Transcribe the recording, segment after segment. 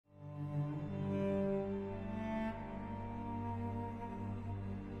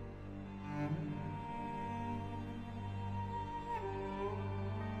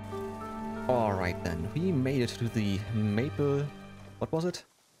Alright then, we made it to the maple... What was it?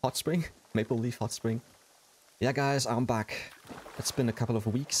 Hot spring? Maple leaf hot spring. Yeah guys, I'm back. It's been a couple of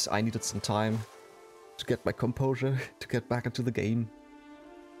weeks. I needed some time to get my composure, to get back into the game.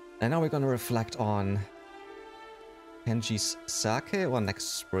 And now we're gonna reflect on Kenji's sake or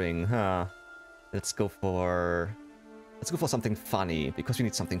next spring, huh? Let's go for something funny, because we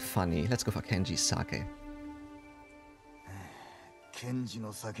need something funny. Let's go for Kenji's sake. Kenji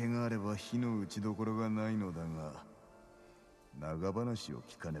no sake ga areba hi no uchidokoro ga nai no da ga nagabanashi o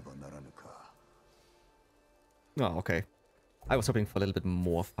kikaneba naranu ka. Oh, okay. I was hoping for a little bit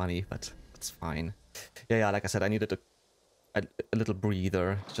more funny, but it's fine. Yeah, like I said, I needed a little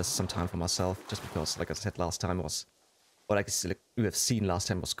breather, just some time for myself, just because, like I said last time, was, or like you have seen last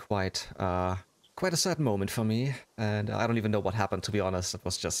time, was quite a sad moment for me, and I don't even know what happened, to be honest. It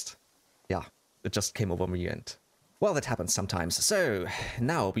was just, yeah, it just came over me, and well, that happens sometimes. So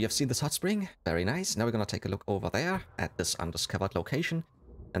now we have seen this hot spring, very nice. Now we're gonna take a look over there at this undiscovered location.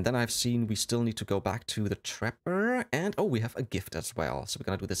 And then I've seen we still need to go back to the trapper, and oh, we have a gift as well. So we're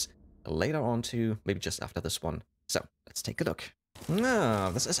gonna do this later on too, maybe just after this one. So let's take a look. Ah,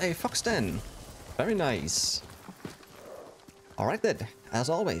 this is a fox den. Very nice. Alright then,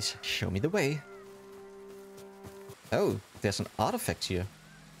 as always, show me the way. Oh, there's an artifact here.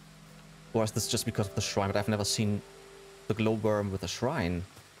 Or is this just because of the shrine? But I've never seen the glowworm with a shrine.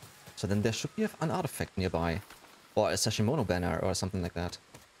 So then there should be an artifact nearby. Or a Sashimono banner or something like that.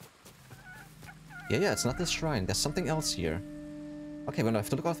 Yeah, it's not this shrine. There's something else here. Okay, we're gonna have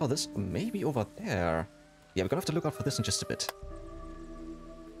to look out for this. Maybe over there. Yeah, we're gonna have to look out for this in just a bit.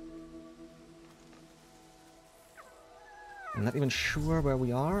 I'm not even sure where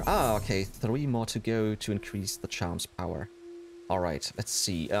we are. Ah, okay. 3 more to go to increase the charm's power. Alright, let's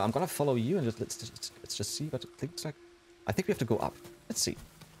see. I'm gonna follow you and let's just see what it looks like. I think we have to go up. Let's see.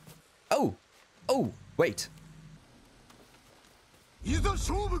 Oh! Oh! Wait!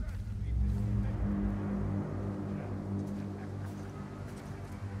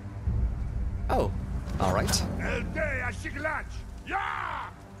 Oh, all right.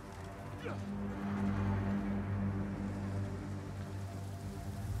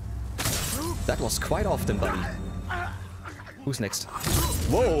 That was quite often, buddy. Who's next?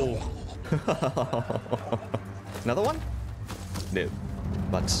 Whoa! Another one? No,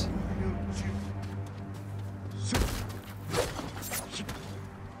 but...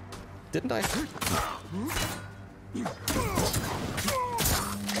 Didn't I?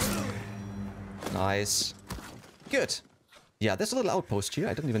 Nice. Good. Yeah, there's a little outpost here.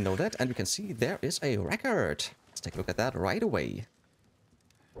 I didn't even know that. And we can see there is a record. Let's take a look at that right away.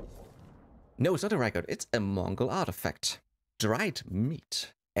 No, it's not a record. It's a Mongol artifact. Dried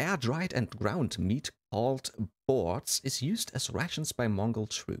meat. Air-dried and ground meat called boards is used as rations by Mongol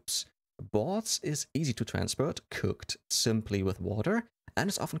troops. Boards is easy to transport, cooked simply with water, and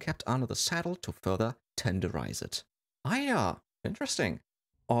is often kept under the saddle to further tenderize it. Ah yeah, interesting.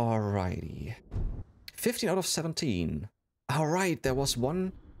 Alrighty. 15 out of 17. Alright, there was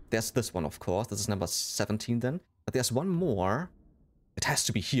one. There's this one, of course. This is number 17 then. But there's one more. It has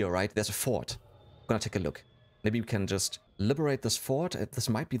to be here, right? There's a fort. I'm gonna take a look. Maybe we can just liberate this fort. This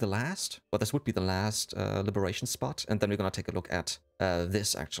might be the last. Or this would be the last liberation spot. And then we're gonna take a look at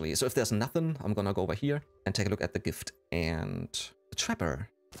this, actually. So if there's nothing, I'm gonna go over here and take a look at the gift and the trapper.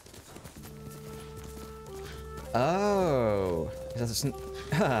 Oh, this is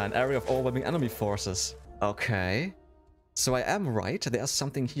an area of overwhelming enemy forces. Okay. So I am right, there's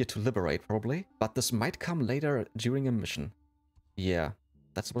something here to liberate, probably. But this might come later during a mission. Yeah,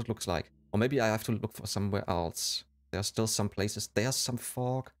 that's what it looks like. Or maybe I have to look for somewhere else. There's still some places. There's some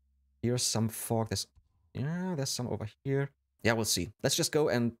fog. Here's some fog. There's some over here. Yeah, we'll see. Let's just go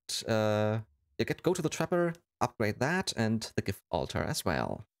and go to the trapper, upgrade that, and the gift altar as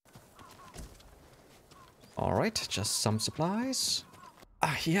well. Alright, just some supplies.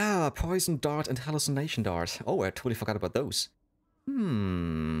 Ah, yeah, poison dart and hallucination dart. Oh, I totally forgot about those.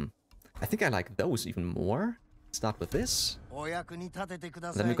 I think I like those even more. Start with this.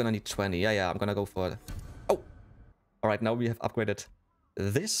 Then we're gonna need 20. Yeah, I'm gonna go for... Oh! Alright, now we have upgraded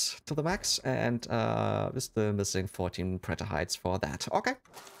this to the max, and we're still missing 14 predator hides for that. Okay.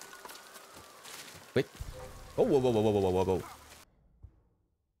 Wait. Oh, whoa.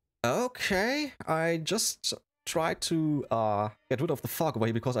 Okay, I just tried to get rid of the fog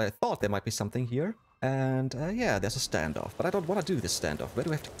away because I thought there might be something here. And yeah, there's a standoff. But I don't want to do this standoff. Where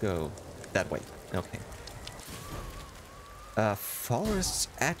do I have to go? That way. Okay. Forest's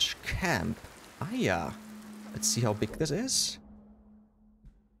Edge Camp. Ah, yeah. Let's see how big this is.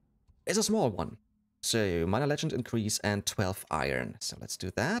 It's a small one. So, minor legend increase and 12 iron. So let's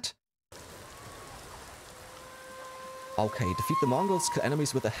do that. Okay, defeat the Mongols, kill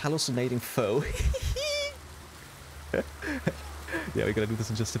enemies with a hallucinating foe. Yeah, we're gonna do this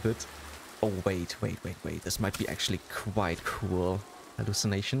in just a bit. Oh, wait. This might be actually quite cool.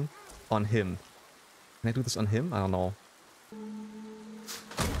 Hallucination on him. Can I do this on him? I don't know.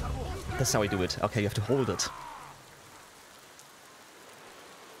 That's how I do it. Okay, you have to hold it.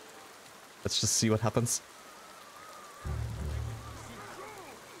 Let's just see what happens.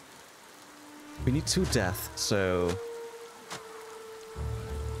 We need 2 deaths, so...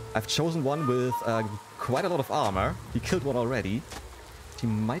 I've chosen one with quite a lot of armor. He killed one already. He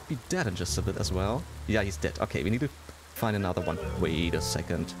might be dead in just a bit as well. Yeah, he's dead. Okay, we need to find another one. Wait a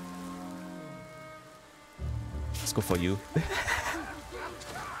second. Let's go for you.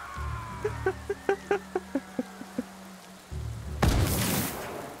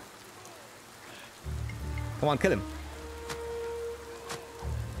 Come on, kill him.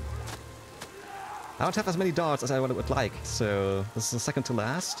 I don't have as many darts as I would like, so this is the second to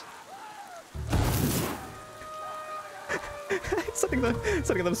last.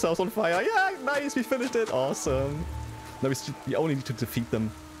 setting themselves on fire. Yeah, nice, we finished it. Awesome. Now we only need to defeat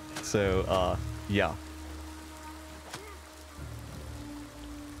them. So, yeah.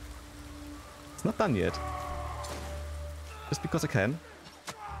 It's not done yet. Just because I can.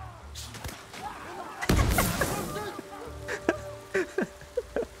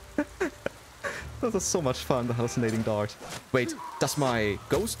 This is so much fun, the hallucinating dart. Wait, does my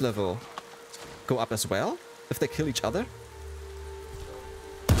ghost level go up as well if they kill each other?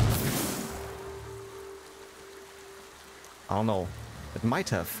 I don't know. It might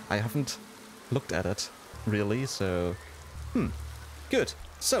have. I haven't looked at it, really, so... Good.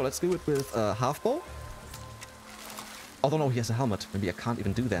 So, let's do it with half bow. Although, no, he has a helmet. Maybe I can't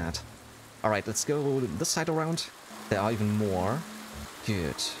even do that. Alright, let's go this side around. There are even more.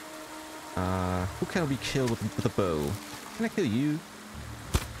 Good. Who can we kill with a bow? Can I kill you?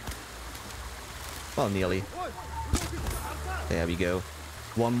 Well, nearly. There we go.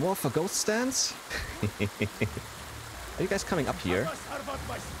 One more for ghost stance. Are you guys coming up here?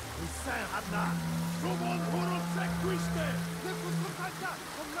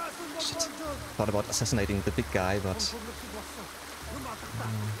 Shit. Thought about assassinating the big guy, but...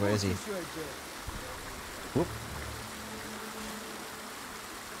 where is he? Whoop.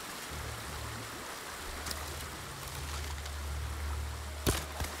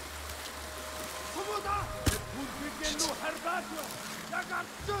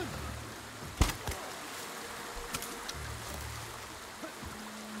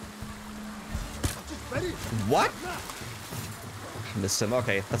 What? Missed him.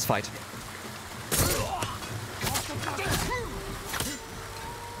 Okay, let's fight.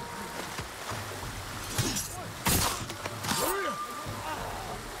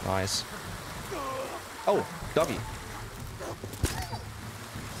 Nice. Oh, doggy.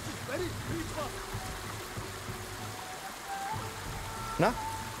 No?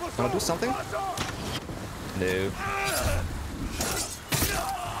 Wanna do something? No.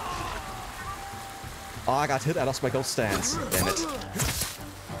 Oh, I got hit. I lost my ghost stance. Damn it.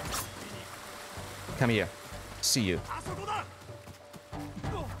 Come here. See you.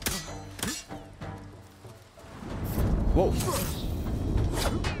 Whoa.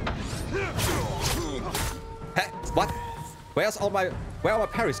 Hey, what? Where are my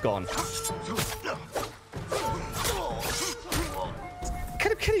parries gone? Are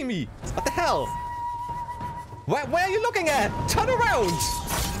you kidding me? What the hell? Where are you looking at? Turn around!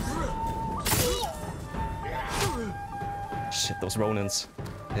 Shit, those Ronins.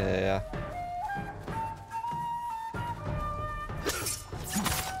 Yeah.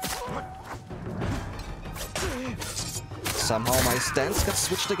 Somehow my stance got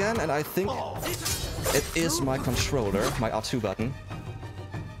switched again, and I think it is my controller, my R2 button.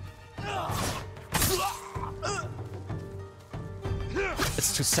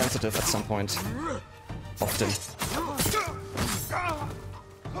 It's too sensitive at some point. Often.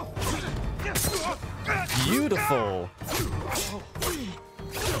 Beautiful!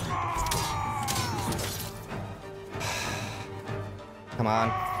 Come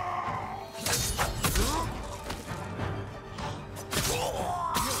on.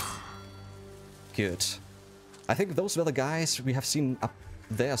 Good. I think those were the guys we have seen up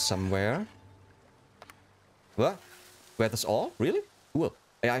there somewhere. What? Were this all? Really? Cool.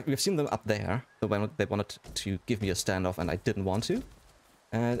 Yeah, we've seen them up there. They wanted to give me a standoff and I didn't want to.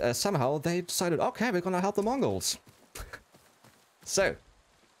 And somehow they decided, okay, we're gonna help the Mongols. So,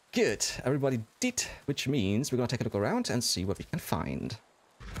 good. Everybody did, which means we're gonna take a look around and see what we can find.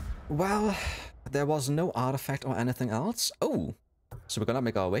 Well, there was no artifact or anything else. Oh, so we're gonna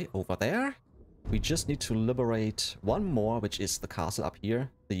make our way over there. We just need to liberate one more, which is the castle up here,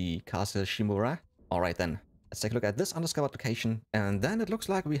 the Castle Shimura. Alright then, let's take a look at this undiscovered location, and then it looks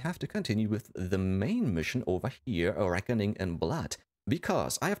like we have to continue with the main mission over here, A Reckoning in Blood.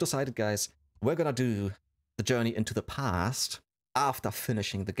 Because I have decided, guys, we're gonna do the journey into the past after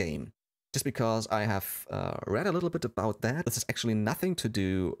finishing the game. Just because I have read a little bit about that. This is actually nothing to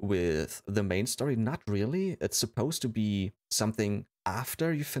do with the main story, not really. It's supposed to be something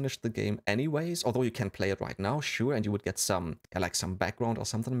after you finish the game anyways, although you can play it right now, sure, and you would get some, like some background or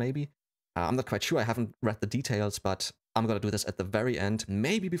something maybe. I'm not quite sure, I haven't read the details, but I'm gonna do this at the very end,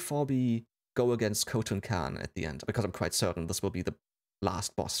 maybe before we go against Khotun Khan at the end, because I'm quite certain this will be the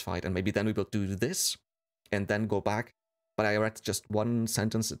last boss fight, and maybe then we will do this, and then go back. But I read just one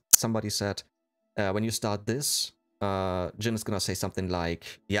sentence that somebody said, when you start this, Jin is gonna say something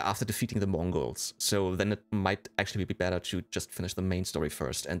like, yeah, after defeating the Mongols. So then it might actually be better to just finish the main story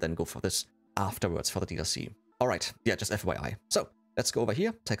first and then go for this afterwards for the DLC. Alright, yeah, just FYI. So, let's go over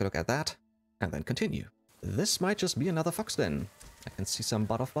here, take a look at that, and then continue. This might just be another fox den. I can see some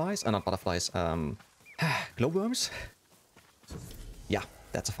butterflies, not butterflies, glowworms? Yeah,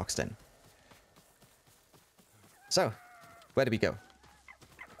 that's a fox den. So, where do we go?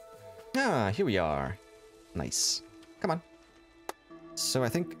 Ah, here we are. Nice. Come on. So I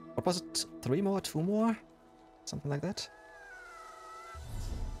think, what was it? 3 more? 2 more? Something like that?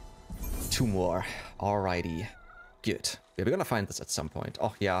 2 more. Alrighty. Good. Yeah, we're gonna find this at some point.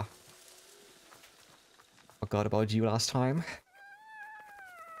 Oh, yeah. Forgot about you last time.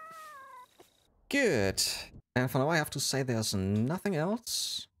 Good. And for now I have to say there's nothing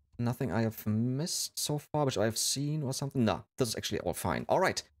else. Nothing I have missed so far, which I have seen or something. No, this is actually all fine.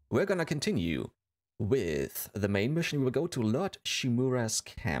 Alright, we're gonna continue with the main mission. We will go to Lord Shimura's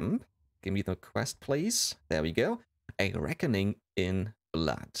camp. Give me the quest, please. There we go. A Reckoning in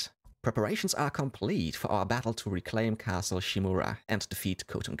Blood. Preparations are complete for our battle to reclaim Castle Shimura and defeat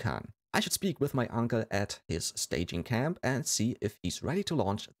Khotun Khan. I should speak with my uncle at his staging camp and see if he's ready to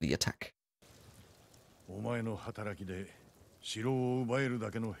launch the attack. お前の働きで城を奪える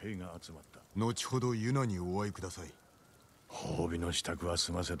だけの兵が集まった。後ほどユナにお会いください。褒美の支度は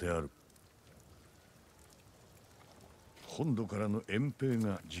済ませてある。本土からの遠兵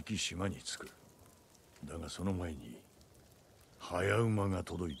が次期島に着く。だがその前に早馬が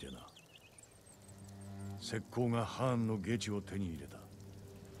届いてな。石膏がハーンの下地を手に入れた。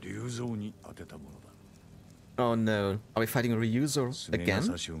龍蔵に当てたものだ。Oh no, are we fighting Ryuzo again?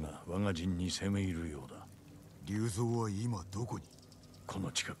 菅佐が我が陣に攻め入るようだ。龍蔵は今どこに？こ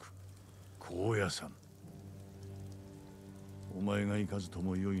の近く、高野山。お前が行かずと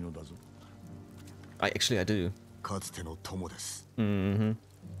も良いのだぞ。Actually, I do. かつての友です。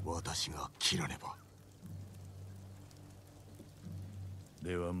私が切らねば。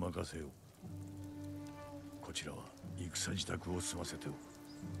では任せよう。こちらは戦支度を済ませておく。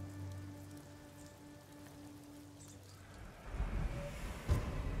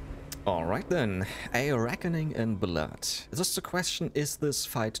Alright then, A Reckoning in Blood. Just a question, is this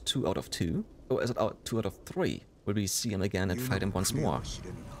fight 2 out of 2? Or is it 2 out of 3? Will we see him again and fight him once more?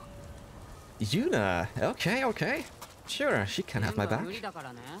 Yuna! Okay, okay. Sure, she can have my back.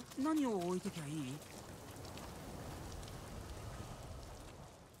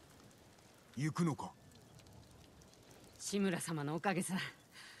 行くのか。志村様のおかげさ。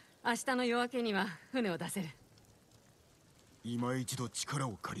明日の夜明けには船を出せる。今一度力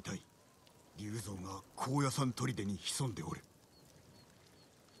を借りたい。龍蔵が高野山砦に潜んでおる。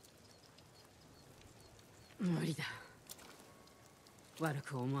無理だ。悪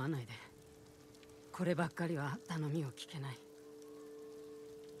く思わないで。こればっかりは頼みを聞けない。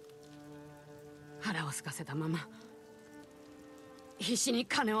腹を空かせたまま必死に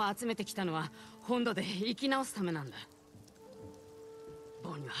金を集めてきたのは本土で生き直すためなんだ。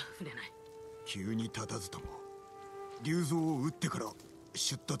棒には触れない。急に立たずとも龍蔵を撃ってから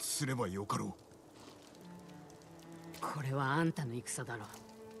出立すればよかろう。これはあんたの戦だろ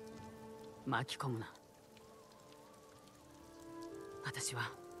う。巻き込むな。私は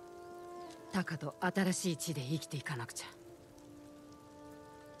タカと新しい地で生きていかなくちゃ。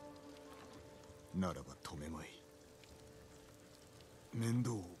ならば止めまい。面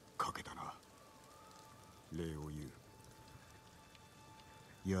倒をかけたな。礼を言う。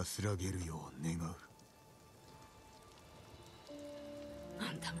安らげるよう願う。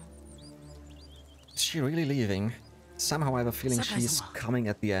Is she really leaving? Somehow I have a feeling she's coming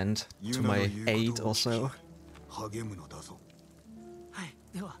at the end to my aid or so.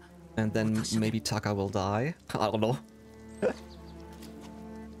 And then maybe Taka will die? I don't know.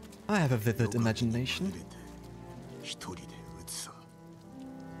 I have a vivid imagination.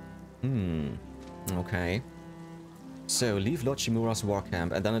 Okay. So, leave Lord Shimura's war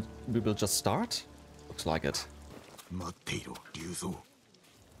camp, and then we will just start? Looks like it.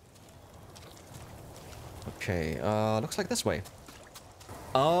 Okay, looks like this way.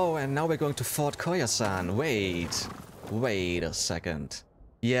 Oh, and now we're going to Fort Koyasan. Wait a second.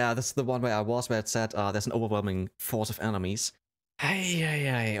 Yeah, this is the one where I was, where it said there's an overwhelming force of enemies.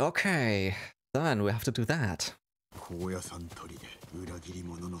 Hey, okay. Then we have to do that.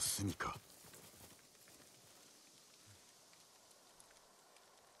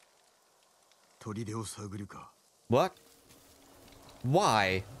 What?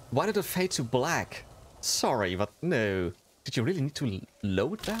 Why? Why did it fade to black? Sorry, but no. Did you really need to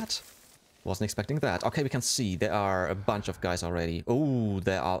load that? Wasn't expecting that. Okay, we can see there are a bunch of guys already. Oh,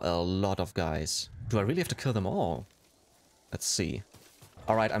 there are a lot of guys. Do I really have to kill them all? Let's see.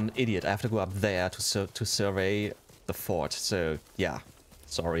 Alright, I'm an idiot. I have to go up there to survey the fort. So, yeah.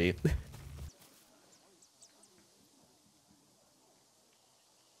 Sorry.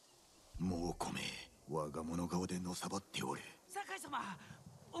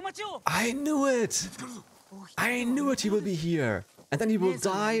 I knew it! I knew it, he will be here! And then he will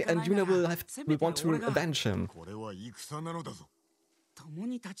die, and Yuna will want to avenge him.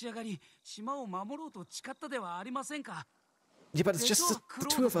 Yeah, but it's just the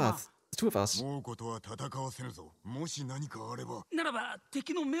two of us. The two of us.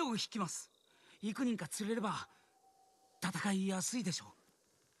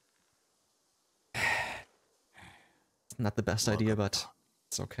 Not the best idea, but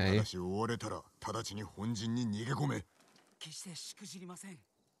it's okay.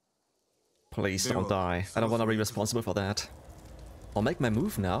 Please don't die. I don't want to be responsible for that. I'll make my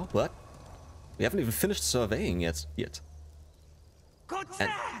move now. What? We haven't even finished surveying yet.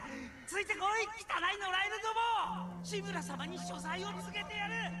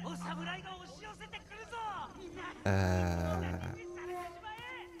 And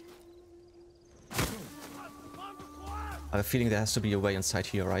I have a feeling there has to be a way inside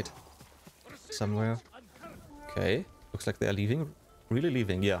here, right? Somewhere. Okay. Looks like they are leaving. Really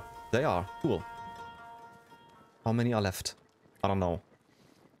leaving? Yeah, they are. Cool. How many are left? I don't know.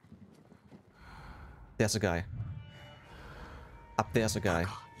 There's a guy. Up there's a guy.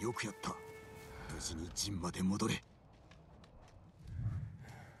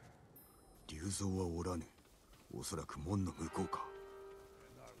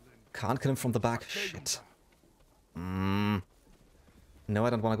 Can't kill him from the back. Shit. No, I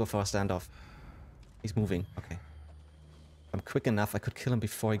don't want to go for a standoff. He's moving. Okay. If I'm quick enough, I could kill him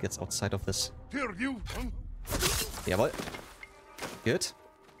before he gets outside of this. Yeah, what? Good.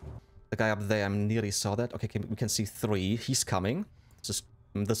 The guy up there, I nearly saw that. Okay, we can see 3. He's coming.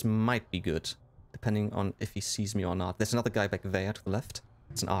 This might be good, depending on if he sees me or not. There's another guy back there to the left.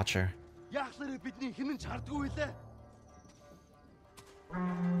 It's an archer.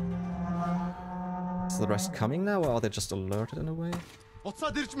 Is the rest coming now, or are they just alerted in a way?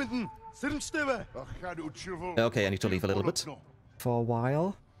 Okay, I need to leave a little bit for a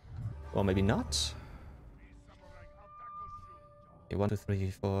while. Or maybe not. Okay, 1, 2,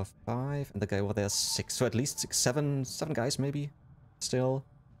 3, 4, 5. And the guy over there is 6. So at least 6, 7 guys maybe. Still.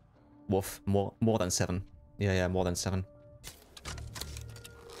 Woof. More than 7. Yeah, more than 7.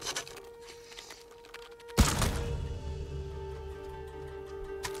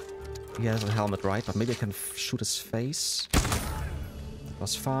 He has a helmet, right? But maybe I can shoot his face. That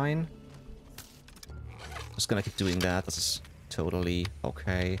was fine. Just gonna keep doing that. This is totally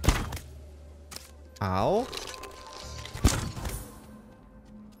okay. Ow.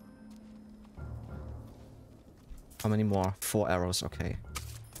 How many more? 4 arrows, okay.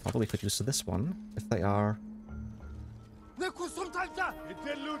 Probably could use this one, if they are... Fuck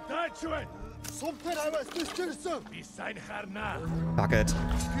it.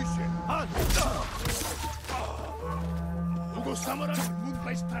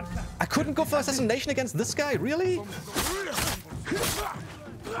 I couldn't go for assassination against this guy, really?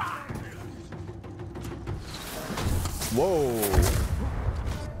 Whoa.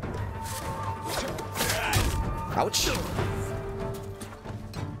 Ouch.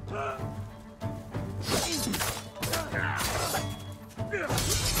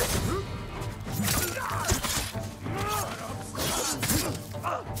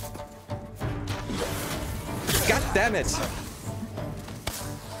 God damn it!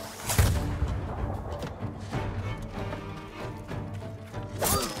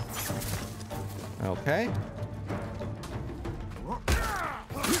 Okay.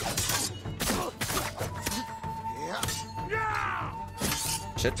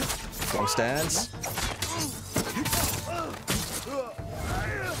 Shit. Wrong stance.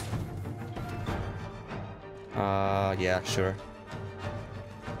 Yeah, sure.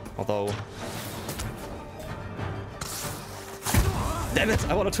 Although... Damn it!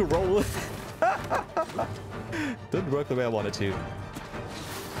 I wanted to roll! Didn't work the way I wanted to.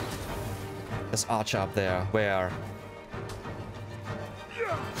 There's Archer up there. Where?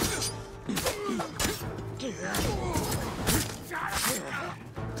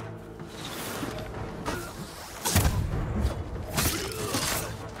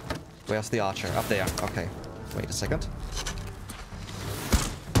 Where's the Archer? Up there. Okay. Wait a second.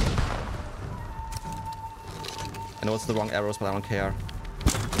 I know it's the wrong arrows, but I don't care.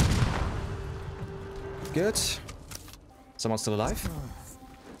 Good. Someone still alive?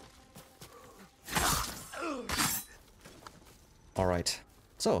 Alright.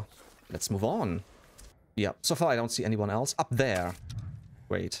 So, let's move on. Yeah, so far I don't see anyone else. Up there.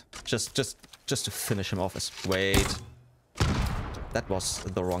 Wait. Just to finish him off as... Wait. That was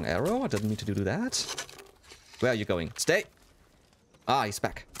the wrong arrow. I didn't mean to do that. Where are you going? Stay! Ah, he's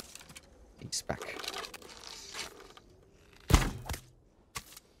back. He's back.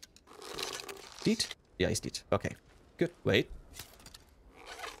 Dead? Yeah, he's dead. Okay. Good. Wait.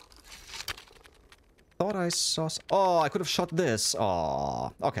 Thought I saw... Oh, I could have shot this.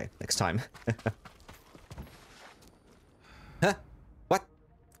 Oh, okay. Next time. Huh? What?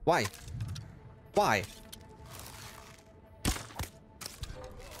 Why? Why?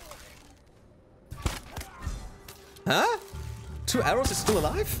 Huh? 2 arrows is still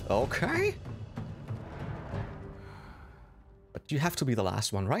alive? Okay. But you have to be the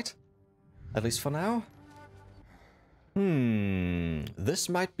last one, right? At least for now. This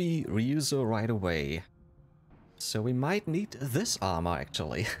might be Ryuzo right away. So we might need this armor,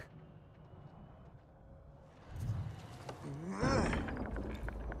 actually.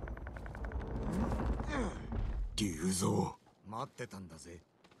 Ryuzo.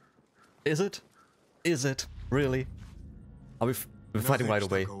 Is it? Is it? Really? Are we we're fighting right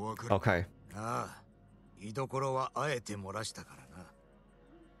away? Okay.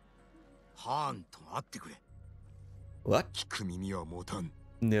 What?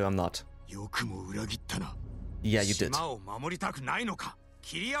 No, I'm not. Yeah, you did.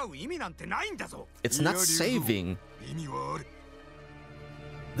 It's not saving.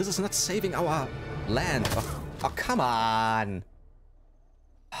 This is not saving our land. Oh, come on.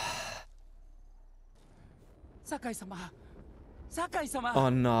 Oh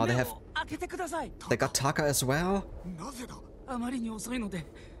no, they got Taka as well?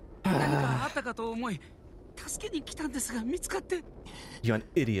 You're an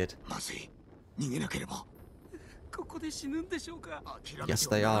idiot. Yes,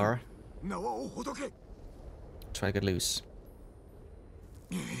 they are. Try to get loose.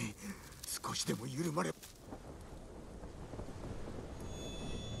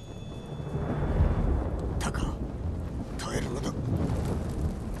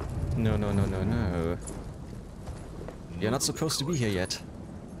 No, no, no, no, no. You're not supposed to be here yet.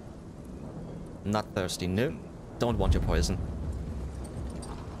 Not thirsty, no. Don't want your poison.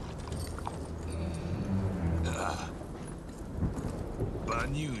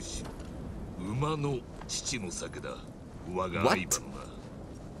 What?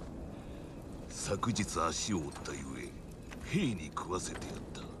 昨日足を折ったゆえ兵に食わせてやっ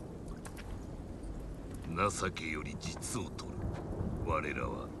た情けより実を取る我ら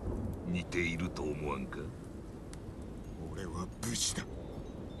は似ていると思わんか俺は武士だ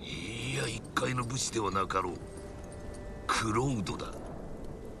いや一介の武士ではなかろうクロウドだ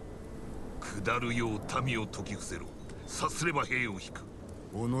下るよう民を解き伏せろさすれば兵を引く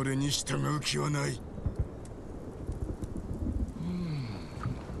己に従う気はない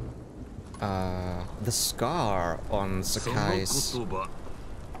The scar on Sakai's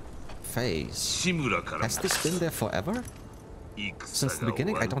face. Has this been there forever? Since the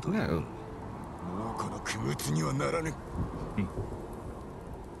beginning? I don't know.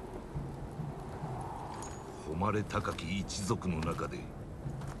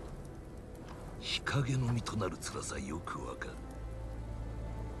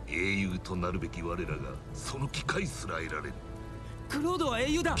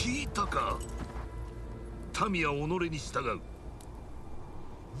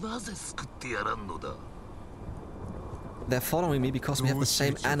 They're following me because we have the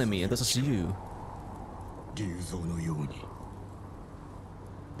same enemy, and this is you.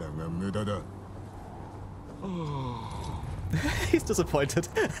 He's disappointed.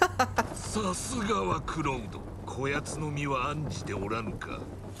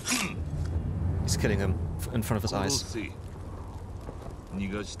 He's killing him in front of his eyes.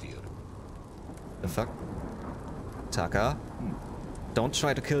 The fuck? Taka? Don't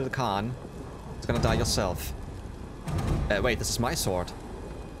try to kill the Khan. It's gonna die yourself. Wait, this is my sword.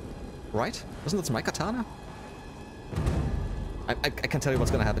 Right? Isn't this my katana? I can tell you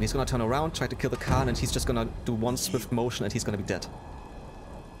what's gonna happen. He's gonna turn around, try to kill the Khan, and he's just gonna do one swift motion and he's gonna be dead.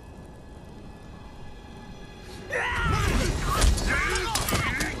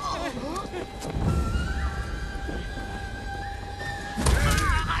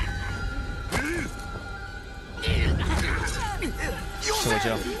 Told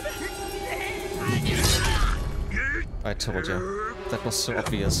you. I told you. That was so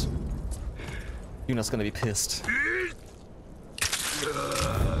obvious. Yuna's gonna be pissed.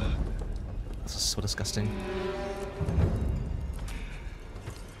 This is so disgusting.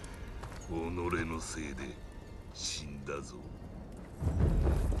 己のせいで死んだぞ。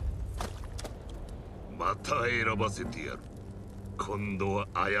また選ばせてやる。今度は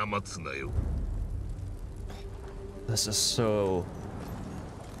過つなよ。 This is so...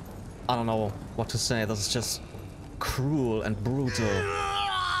 I don't know what to say. This is just cruel and brutal.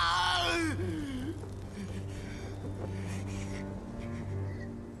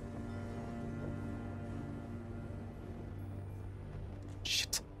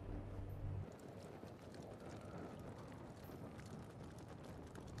 Shit.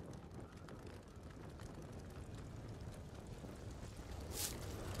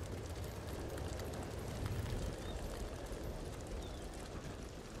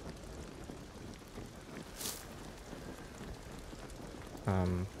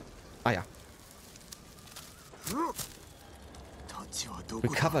 Ah yeah.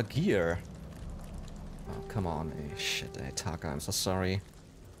 Recover gear. Oh, come on. Hey, shit, hey, Taka, I'm so sorry.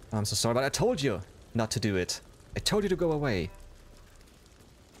 I'm so sorry, but I told you not to do it. I told you to go away.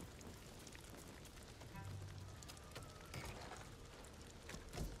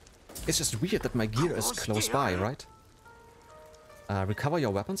 It's just weird that my gear is close by, right? Recover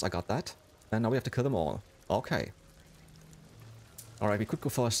your weapons, I got that. And now we have to kill them all. Okay. Alright, we could go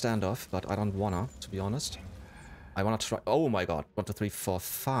for a standoff, but I don't wanna, to be honest. I wanna try... Oh my god. 1, 2, 3, 4,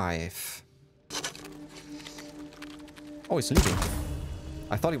 5. Oh, he's leaving.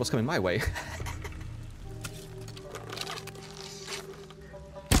 I thought he was coming my way.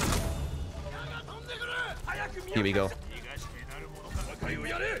 Here we go.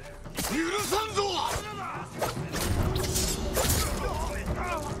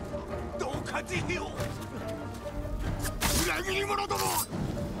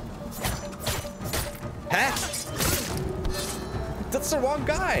 Huh? That's the wrong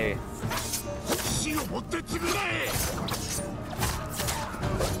guy!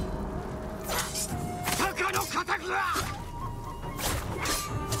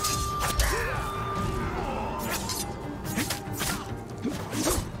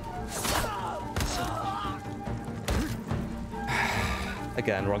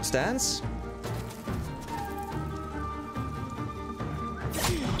 Again, wrong stance.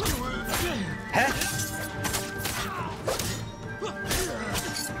 Huh?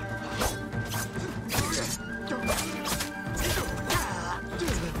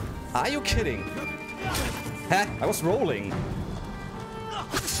 Are you kidding? Huh? I was rolling.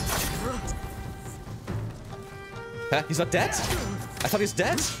 Huh? He's not dead? I thought he's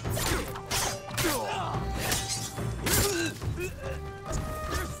dead?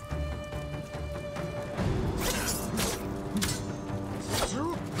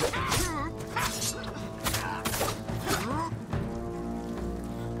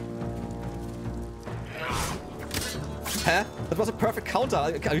 Huh? That was a perfect counter.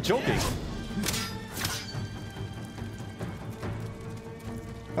 Are you joking?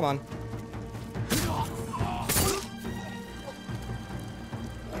 Come on.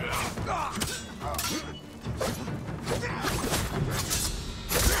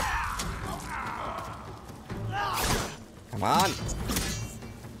 Come on.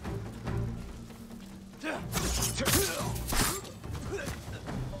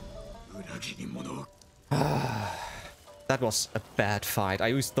 That was a bad fight. I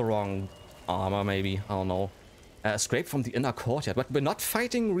used the wrong armor, maybe. I don't know. Escape from the inner courtyard. But we're not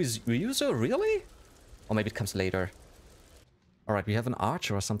fighting Ryuzo, really? Or maybe it comes later. Alright, we have an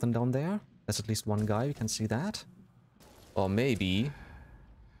archer or something down there. There's at least one guy, we can see that. Or maybe...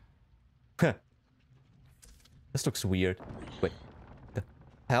 This looks weird. Wait. The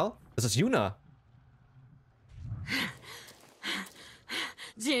hell? This is Yuna!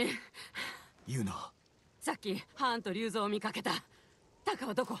 Jin! Yuna. さっきハーンと竜蔵を見かけた。タカ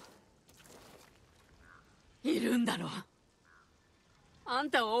はどこ？いるんだろう。あん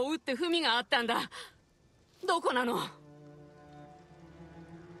たを追うって文があったんだ。どこなの？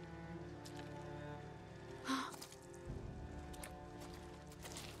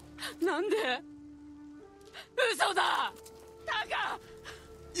なんで？嘘だ。タカ。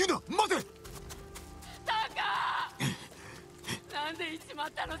ユナ、待て。タカ。なんで行っちま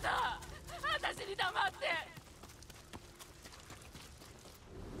ったのさ。私に黙って。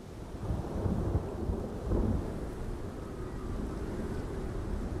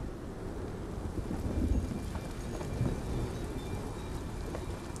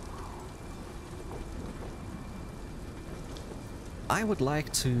I would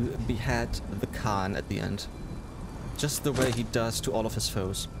like to behead the Khan at the end. Just the way he does to all of his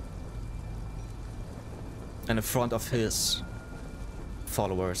foes. And in front of his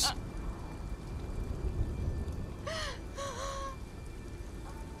followers.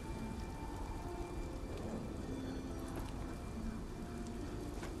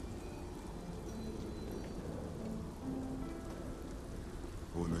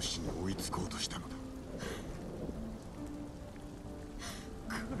 Oh,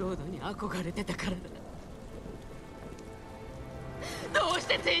 クロードに憧れてたからだ。どうし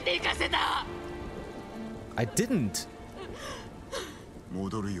てついて行かせた？ I didn't.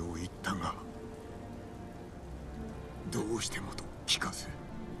 戻るよう言ったが、どうしてもと聞かせ。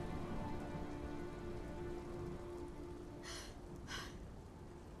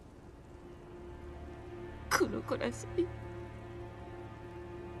この子らしい。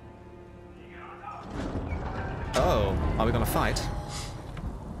Oh, are we gonna fight?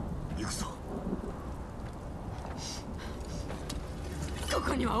 行くぞ。こ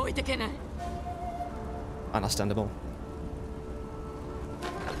こには置いてけない。Understandable.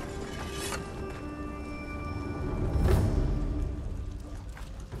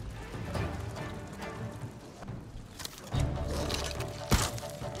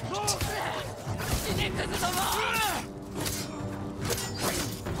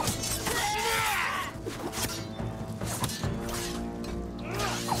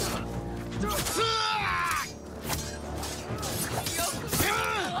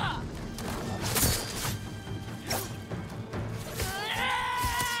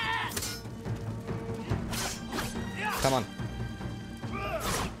 Come on.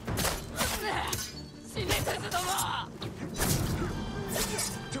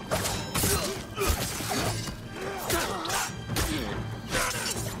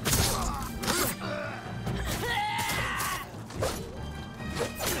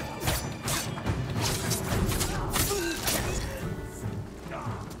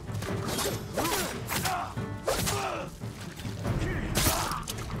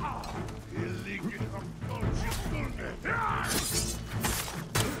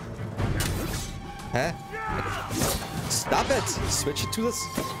 Huh? Stop it! Switch it to this.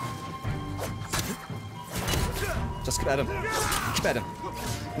 Just keep at him. Keep at him.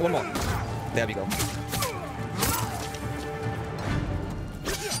 One more. There we go.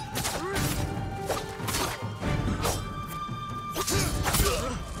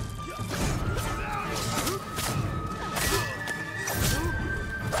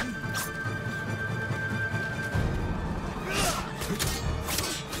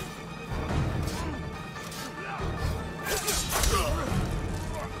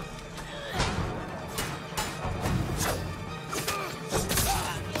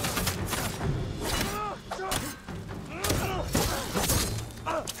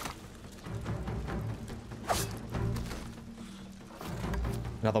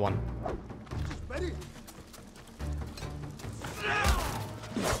 Another one.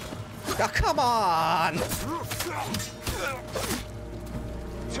 Oh, come on!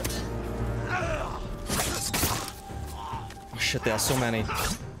 Oh shit, there are so many.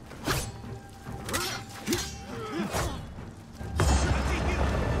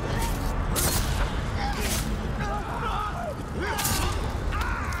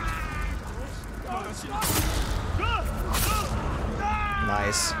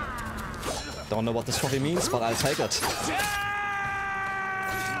 Nice. Don't know what this trophy means, but I'll take it.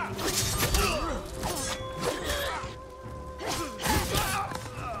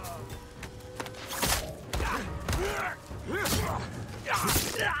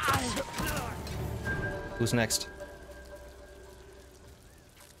 Who's next?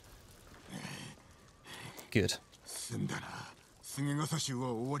 Good.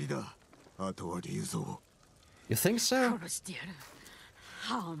 You think so? 殺してやる。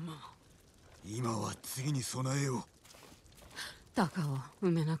ハーマン。今は次に備えよう。タカを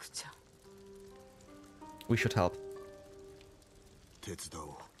埋めなくちゃ。We should help. 手伝お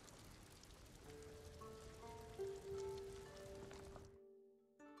う。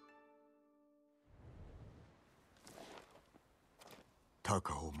タ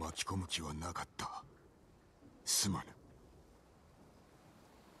カを巻き込む気はなかった。すまぬ。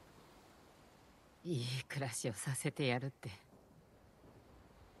いい暮らしをさせてやるって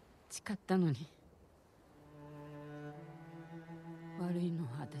誓ったのに。悪いのは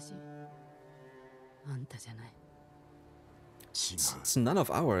私、あんたじゃない。It's none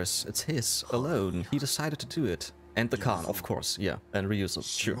of ours. It's his alone. He decided to do it. And the Khan, of course. Yeah. And Ryuzo.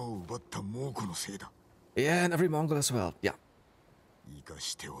 Sure. Yeah, and every Mongol as well. Yeah. 生か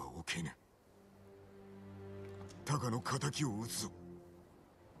してはおけぬ。タカの仇を討つぞ。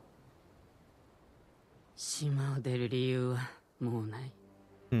島を出る理由はもうない。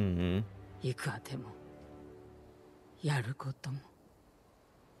Hmm. 行くあてもやることも。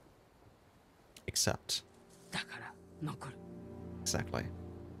 Except. だから残る。 Exactly.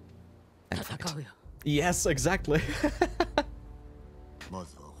 And 戦 fight. うよ。 Yes, exactly. ま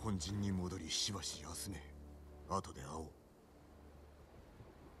ずは本陣に戻りしばし休め。後で会おう。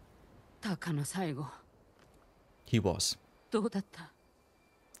タカの最後 He was. どうだった？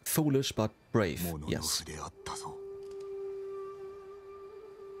 Foolish but brave. ものの Yes. 筆あったぞ。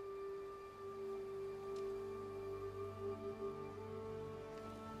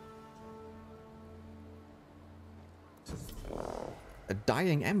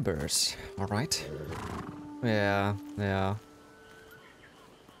Dying embers. Alright. Yeah, yeah.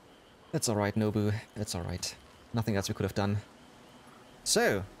 That's alright, Nobu. That's alright. Nothing else we could have done.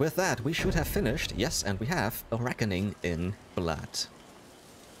 So, with that, we should have finished. Yes, and we have a reckoning in blood.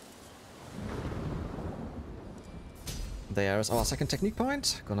 There's our second technique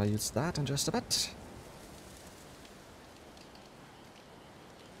point. Gonna use that in just a bit.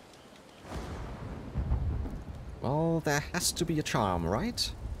 Well, there has to be a charm,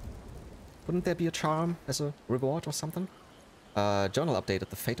 right? Wouldn't there be a charm as a reward or something? Journal updated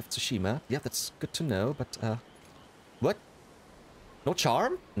the fate of Tsushima. Yeah, that's good to know, but, what? No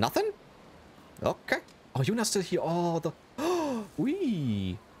charm? Nothing? Okay. Oh, Yuna's still here. Oh, the... Oh,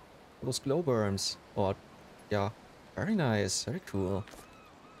 wee! Those glowworms. Oh, yeah. Very nice. Very cool.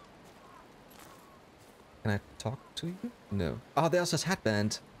 Can I talk to you? No. Oh, there's his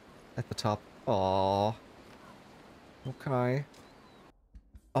headband at the top. Oh. Okay.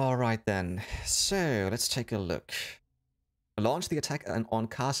 Alright then. So, let's take a look. Launch the attack on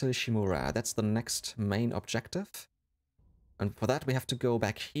Castle Shimura. That's the next main objective. And for that we have to go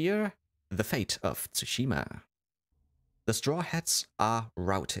back here. The fate of Tsushima. The Straw Hats are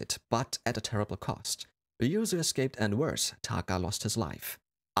routed, but at a terrible cost. Ryuzo escaped and worse, Taka lost his life.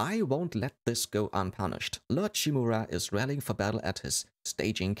 I won't let this go unpunished. Lord Shimura is rallying for battle at his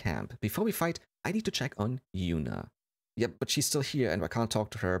staging camp. Before we fight, I need to check on Yuna. Yeah, but she's still here and I can't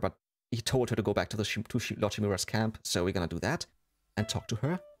talk to her, but he told her to go back to Lord Shimura's camp, so we're gonna do that and talk to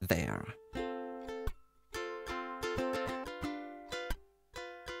her there.